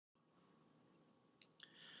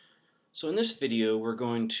So in this video, we're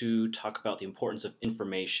going to talk about the importance of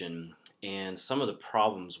information and some of the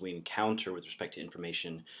problems we encounter with respect to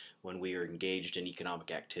information when we are engaged in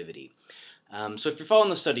economic activity. So if you're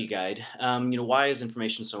following the study guide, why is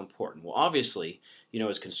information so important? Well, obviously,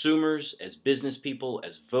 as consumers, as business people,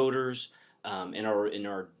 as voters, in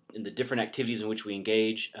the different activities in which we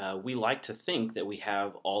engage, we like to think that we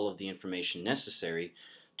have all of the information necessary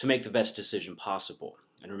to make the best decision possible.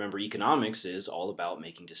 And remember, economics is all about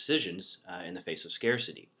making decisions in the face of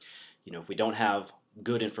scarcity. If we don't have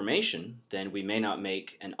good information, then we may not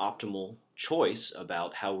make an optimal choice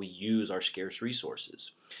about how we use our scarce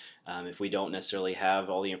resources. If we don't necessarily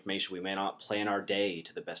have all the information, we may not plan our day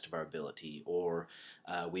to the best of our ability, or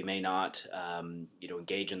we may not,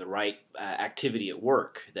 engage in the right activity at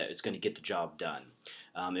work that is going to get the job done.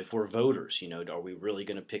 If we're voters, are we really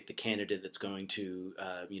going to pick the candidate that's going to,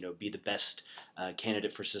 be the best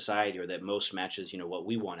candidate for society, or that most matches, what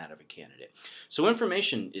we want out of a candidate? So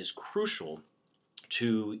information is crucial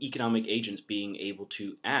to economic agents being able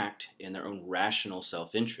to act in their own rational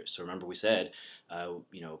self-interest. So remember, we said,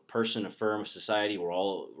 person, a firm, a society,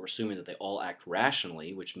 we're assuming that they all act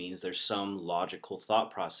rationally, which means there's some logical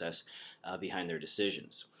thought process behind their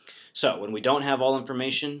decisions. So when we don't have all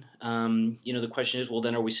information, the question is, well,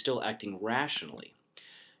 then are we still acting rationally?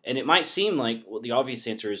 And it might seem like, well, the obvious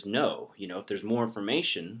answer is no. If there's more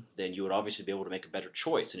information, then you would obviously be able to make a better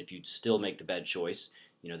choice. And if you still make the bad choice,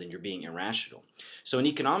 then you're being irrational. So in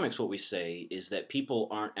economics, what we say is that people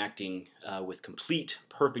aren't acting with complete,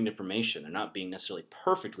 perfect information. They're not being necessarily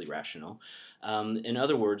perfectly rational. In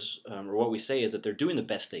other words, or what we say is that they're doing the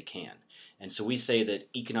best they can. And so we say that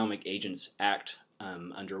economic agents act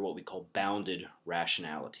under what we call bounded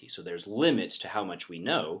rationality. So there's limits to how much we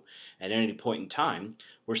know. At any point in time,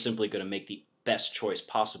 we're simply going to make the best choice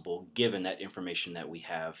possible given that information that we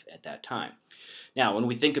have at that time. Now, when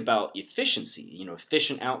we think about efficiency,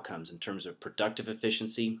 efficient outcomes in terms of productive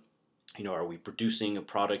efficiency, are we producing a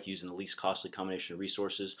product using the least costly combination of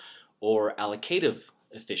resources, or allocative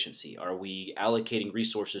efficiency? Are we allocating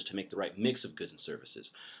resources to make the right mix of goods and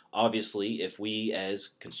services? Obviously, if we as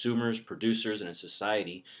consumers, producers, and a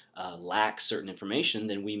society lack certain information,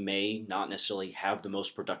 then we may not necessarily have the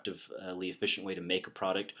most productively efficient way to make a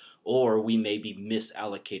product, or we may be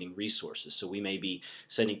misallocating resources. So we may be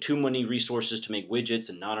sending too many resources to make widgets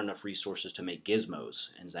and not enough resources to make gizmos,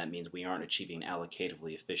 and that means we aren't achieving an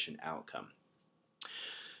allocatively efficient outcome.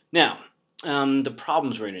 Now, the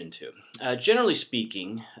problems we're into. Generally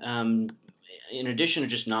speaking, in addition to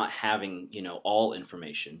just not having all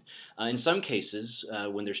information, in some cases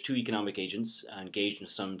when there's two economic agents engaged in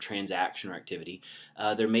some transaction or activity,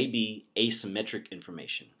 there may be asymmetric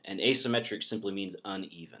information, and asymmetric simply means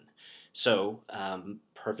uneven. So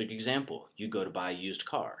perfect example, you go to buy a used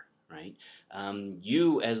car, right?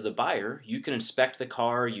 You as the buyer, you can inspect the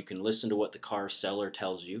car, you can listen to what the car seller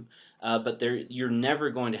tells you, but you're never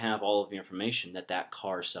going to have all of the information that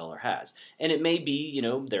car seller has. And it may be,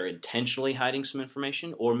 they're intentionally hiding some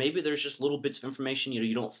information, or maybe there's just little bits of information,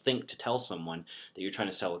 you don't think to tell someone that you're trying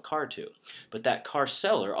to sell a car to. But that car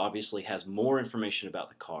seller obviously has more information about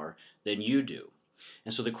the car than you do.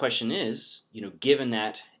 And so the question is, given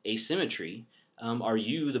that asymmetry, are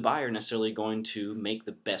you, the buyer, necessarily going to make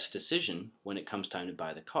the best decision when it comes time to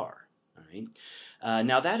buy the car? All right.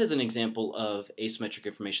 Now that is an example of asymmetric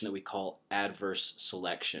information that we call adverse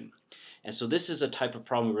selection. And so this is a type of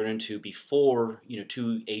problem we run into before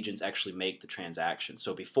two agents actually make the transaction.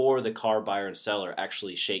 So before the car buyer and seller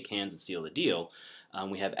actually shake hands and seal the deal,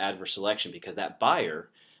 we have adverse selection, because that buyer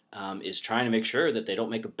is trying to make sure that they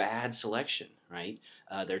don't make a bad selection, right?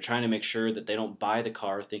 They're trying to make sure that they don't buy the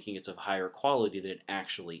car thinking it's of higher quality than it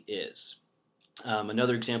actually is.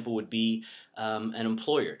 Another example would be an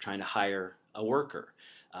employer trying to hire a worker.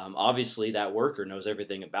 Obviously, that worker knows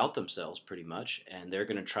everything about themselves pretty much, and they're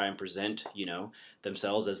going to try and present,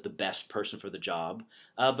 themselves as the best person for the job.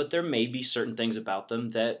 But there may be certain things about them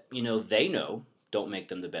that, they know don't make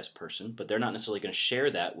them the best person, but they're not necessarily going to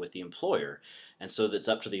share that with the employer. And so it's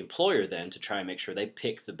up to the employer then to try and make sure they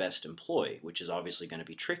pick the best employee, which is obviously going to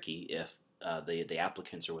be tricky if the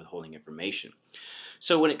applicants are withholding information.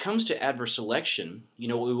 So when it comes to adverse selection,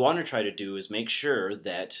 what we want to try to do is make sure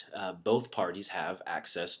that both parties have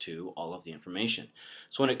access to all of the information.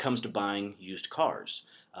 So when it comes to buying used cars,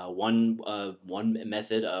 one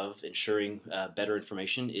method of ensuring better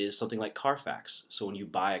information is something like Carfax. So when you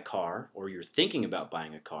buy a car, or you're thinking about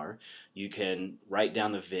buying a car, you can write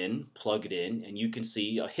down the VIN, plug it in, and you can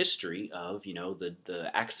see a history of the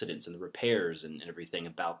accidents and the repairs and everything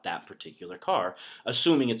about that particular car,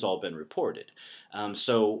 assuming it's all been reported.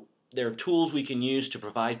 So there are tools we can use to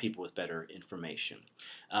provide people with better information.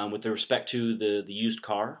 With respect to the used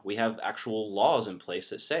car, we have actual laws in place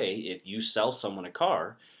that say if you sell someone a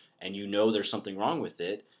car and you know there's something wrong with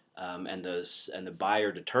it, and the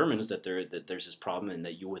buyer determines that there's this problem and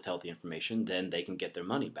that you withheld the information, then they can get their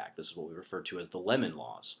money back. This is what we refer to as the lemon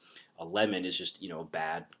laws. A lemon is just a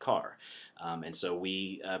bad car, and so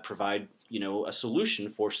we provide a solution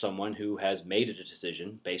for someone who has made a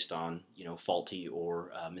decision based on faulty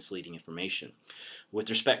or misleading information. With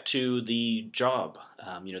respect to the job,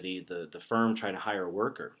 the firm trying to hire a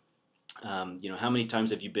worker. How many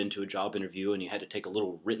times have you been to a job interview and you had to take a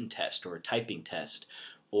little written test or a typing test,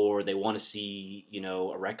 or they want to see,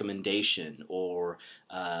 a recommendation or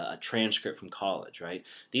a transcript from college, right?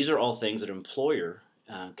 These are all things that an employer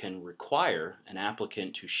can require an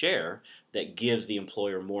applicant to share that gives the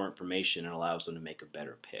employer more information and allows them to make a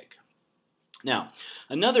better pick. Now,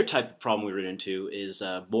 another type of problem we run into is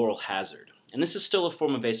moral hazard. And this is still a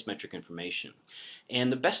form of asymmetric information.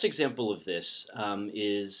 And the best example of this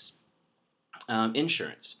is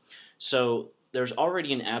insurance. So there's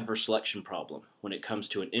already an adverse selection problem when it comes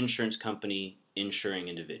to an insurance company insuring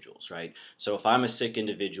individuals, right? So if I'm a sick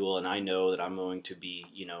individual and I know that I'm going to be,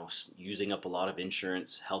 using up a lot of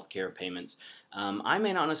insurance, healthcare payments, I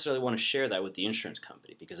may not necessarily want to share that with the insurance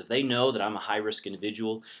company, because if they know that I'm a high-risk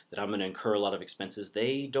individual, that I'm going to incur a lot of expenses,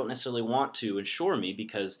 they don't necessarily want to insure me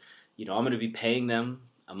because, I'm going to be paying them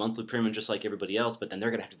a monthly premium just like everybody else, but then they're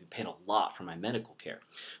going to have to be paying a lot for my medical care.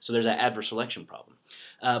 So there's that adverse selection problem.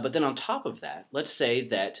 But then on top of that, let's say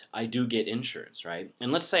that I do get insurance, right?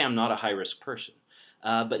 And let's say I'm not a high-risk person.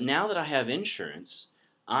 But now that I have insurance,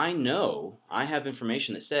 I know I have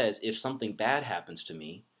information that says if something bad happens to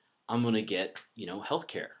me, I'm going to get, health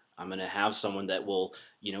care. I'm going to have someone that will,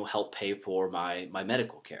 help pay for my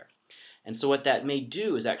medical care. And so what that may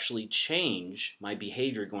do is actually change my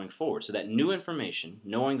behavior going forward. So that new information,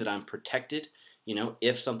 knowing that I'm protected,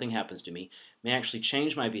 if something happens to me, may actually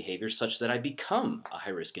change my behavior such that I become a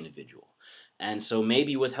high-risk individual. And so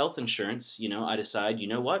maybe with health insurance, I decide,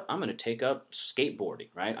 what, I'm going to take up skateboarding,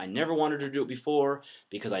 right? I never wanted to do it before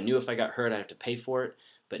because I knew if I got hurt, I'd have to pay for it.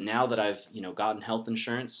 But now that I've, gotten health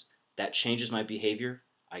insurance, that changes my behavior.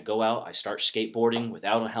 I go out, I start skateboarding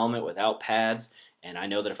without a helmet, without pads, and I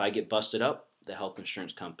know that if I get busted up, the health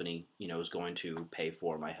insurance company, is going to pay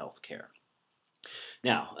for my health care.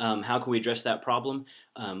 Now, how can we address that problem?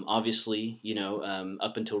 Obviously,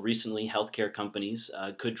 up until recently, healthcare companies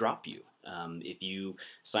could drop you. If you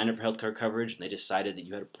sign up for healthcare coverage and they decided that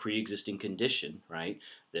you had a pre-existing condition, right,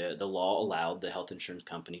 the law allowed the health insurance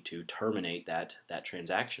company to terminate that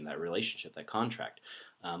transaction, that relationship, that contract.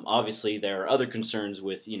 Obviously, there are other concerns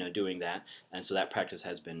with doing that, and so that practice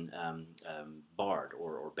has been barred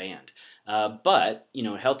or banned. But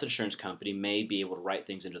a health insurance company may be able to write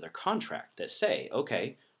things into their contract that say,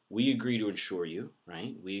 okay, we agree to insure you,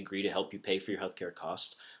 right? We agree to help you pay for your healthcare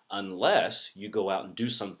costs, unless you go out and do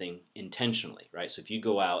something intentionally, right? So if you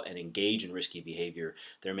go out and engage in risky behavior,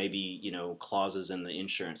 there may be, clauses in the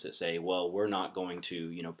insurance that say, well, we're not going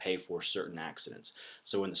to, pay for certain accidents.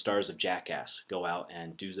 So when the stars of Jackass go out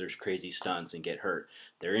and do their crazy stunts and get hurt,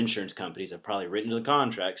 their insurance companies have probably written to the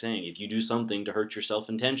contract saying, if you do something to hurt yourself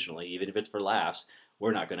intentionally, even if it's for laughs,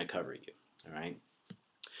 we're not going to cover you, all right?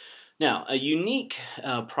 Now, a unique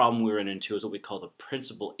problem we run into is what we call the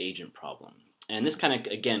principal agent problem. And this kind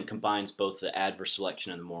of, again, combines both the adverse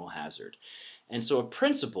selection and the moral hazard. And so a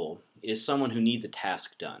principal is someone who needs a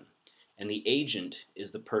task done. And the agent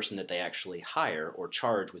is the person that they actually hire or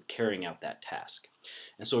charge with carrying out that task.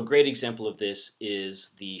 And so a great example of this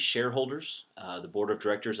is the shareholders, the board of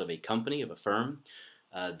directors of a company, of a firm.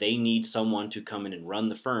 They need someone to come in and run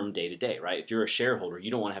the firm day to day, right? If you're a shareholder,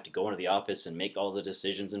 you don't want to have to go into the office and make all the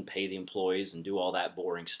decisions and pay the employees and do all that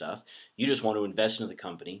boring stuff. You just want to invest into the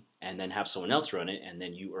company and then have someone else run it, and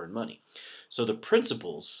then you earn money. So the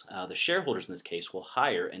principals, the shareholders in this case, will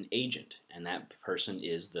hire an agent, and that person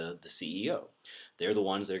is the CEO. They're the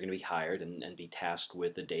ones that are going to be hired and be tasked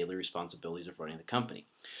with the daily responsibilities of running the company.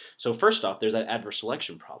 So first off, there's that adverse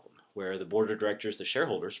selection problem, where the board of directors, the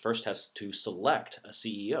shareholders, first has to select a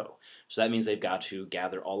CEO. So that means they've got to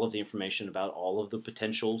gather all of the information about all of the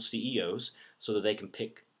potential CEOs so that they can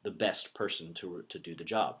pick the best person to do the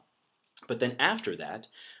job. But then after that,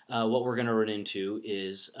 what we're going to run into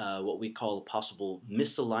is what we call a possible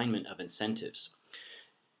misalignment of incentives.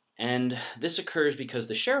 And this occurs because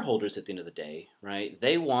the shareholders at the end of the day, right,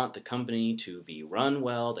 they want the company to be run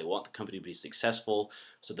well, they want the company to be successful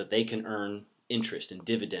so that they can earn interest and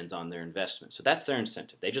dividends on their investment. So that's their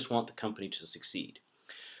incentive. They just want the company to succeed.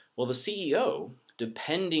 Well, the CEO,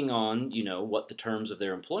 depending on, what the terms of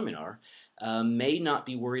their employment are, may not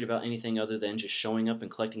be worried about anything other than just showing up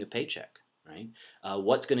and collecting a paycheck, right?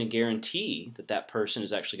 What's going to guarantee that that person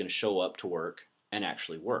is actually going to show up to work and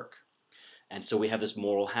actually work? And so we have this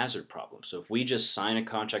moral hazard problem. So if we just sign a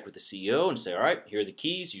contract with the CEO and say, all right, here are the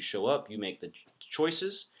keys, you show up, you make the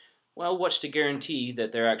choices, well, what's to guarantee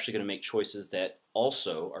that they're actually going to make choices that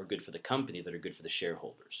also are good for the company, that are good for the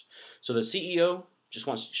shareholders? So the CEO just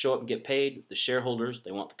wants to show up and get paid. The shareholders,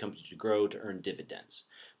 they want the company to grow, to earn dividends.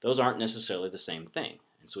 Those aren't necessarily the same thing.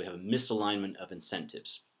 And so we have a misalignment of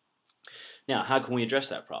incentives. Now, how can we address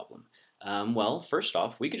that problem? Well, first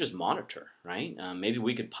off, we could just monitor, right? Maybe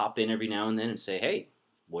we could pop in every now and then and say, hey,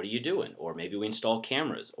 what are you doing? Or maybe we install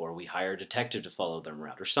cameras, or we hire a detective to follow them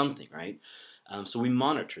around, or something, right? So we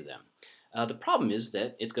monitor them. The problem is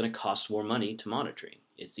that it's going to cost more money to monitoring.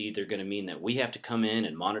 It's either going to mean that we have to come in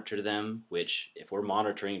and monitor them, which if we're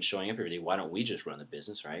monitoring and showing up every day, why don't we just run the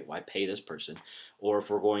business, right? Why pay this person? Or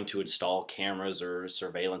if we're going to install cameras or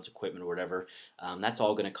surveillance equipment or whatever, that's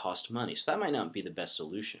all going to cost money. So that might not be the best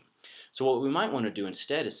solution. So what we might want to do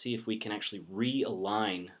instead is see if we can actually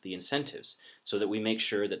realign the incentives so that we make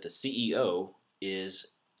sure that the CEO is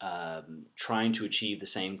trying to achieve the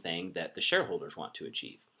same thing that the shareholders want to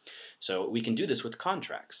achieve. So we can do this with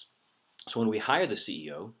contracts. So when we hire the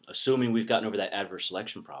CEO, assuming we've gotten over that adverse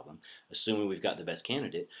selection problem, assuming we've got the best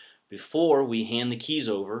candidate, before we hand the keys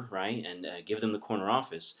over, right, and give them the corner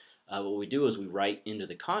office, what we do is we write into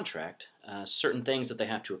the contract certain things that they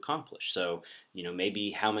have to accomplish. So,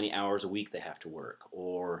 maybe how many hours a week they have to work,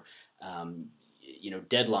 or,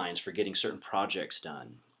 deadlines for getting certain projects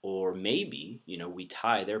done. Or maybe, we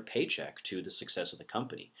tie their paycheck to the success of the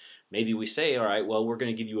company. Maybe we say, all right, well, we're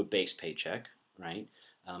going to give you a base paycheck, right?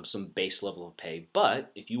 Some base level of pay. But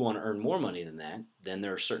if you want to earn more money than that, then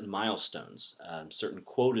there are certain milestones, certain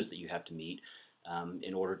quotas that you have to meet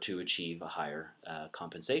in order to achieve a higher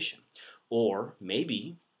compensation. Or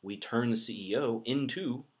maybe we turn the CEO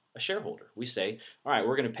into a shareholder. We say, all right,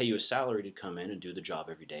 we're going to pay you a salary to come in and do the job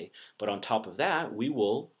every day, but on top of that, we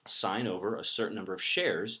will sign over a certain number of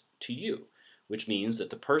shares to you, which means that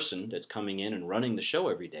the person that's coming in and running the show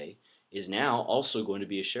every day is now also going to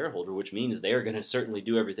be a shareholder, which means they are going to certainly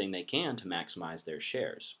do everything they can to maximize their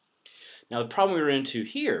shares. Now, the problem we run into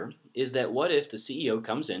here is that what if the CEO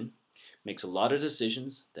comes in, makes a lot of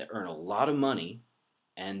decisions that earn a lot of money,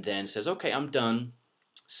 and then says, okay, I'm done,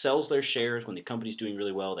 sells their shares when the company's doing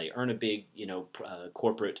really well, they earn a big,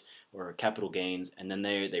 corporate or capital gains, and then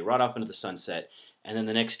they rot off into the sunset, and then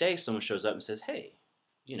the next day someone shows up and says, hey,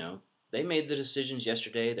 they made the decisions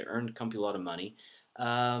yesterday, they earned the company a lot of money,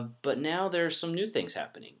 but now there's some new things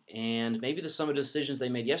happening, and maybe some of the decisions they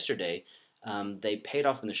made yesterday, they paid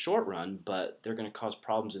off in the short run, but they're going to cause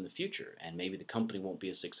problems in the future, and maybe the company won't be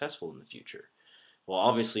as successful in the future. Well,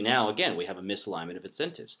 obviously now, again, we have a misalignment of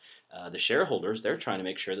incentives. The shareholders, they're trying to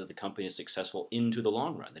make sure that the company is successful into the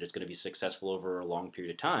long run, that it's going to be successful over a long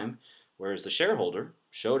period of time, whereas the shareholder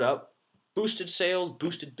showed up, boosted sales,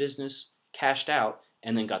 boosted business, cashed out,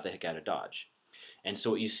 and then got the heck out of Dodge. And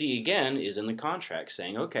so what you see again is in the contract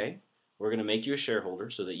saying, okay, we're going to make you a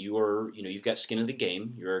shareholder so that you are, you've got skin in the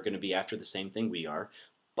game. You're going to be after the same thing we are.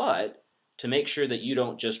 But to make sure that you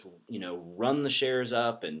don't just, run the shares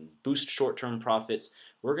up and boost short-term profits,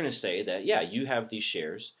 we're going to say that, yeah, you have these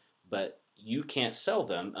shares, but you can't sell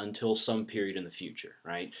them until some period in the future,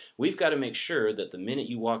 right? We've got to make sure that the minute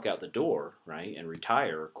you walk out the door, right, and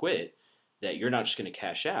retire or quit, that you're not just going to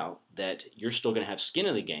cash out, that you're still going to have skin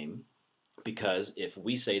in the game, because if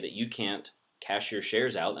we say that you can't cash your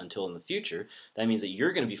shares out until in the future, that means that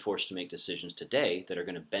you're going to be forced to make decisions today that are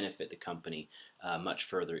going to benefit the company much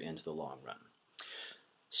further into the long run.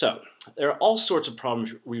 So there are all sorts of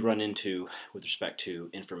problems we run into with respect to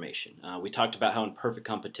information. We talked about how in perfect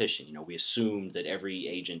competition, we assume that every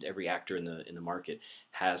agent, every actor in the market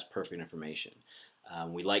has perfect information.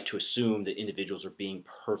 We like to assume that individuals are being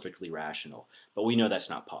perfectly rational, but we know that's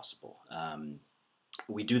not possible.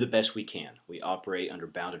 We do the best we can. We operate under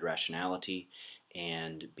bounded rationality,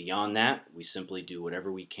 and beyond that, we simply do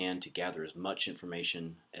whatever we can to gather as much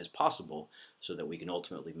information as possible so that we can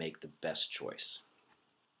ultimately make the best choice.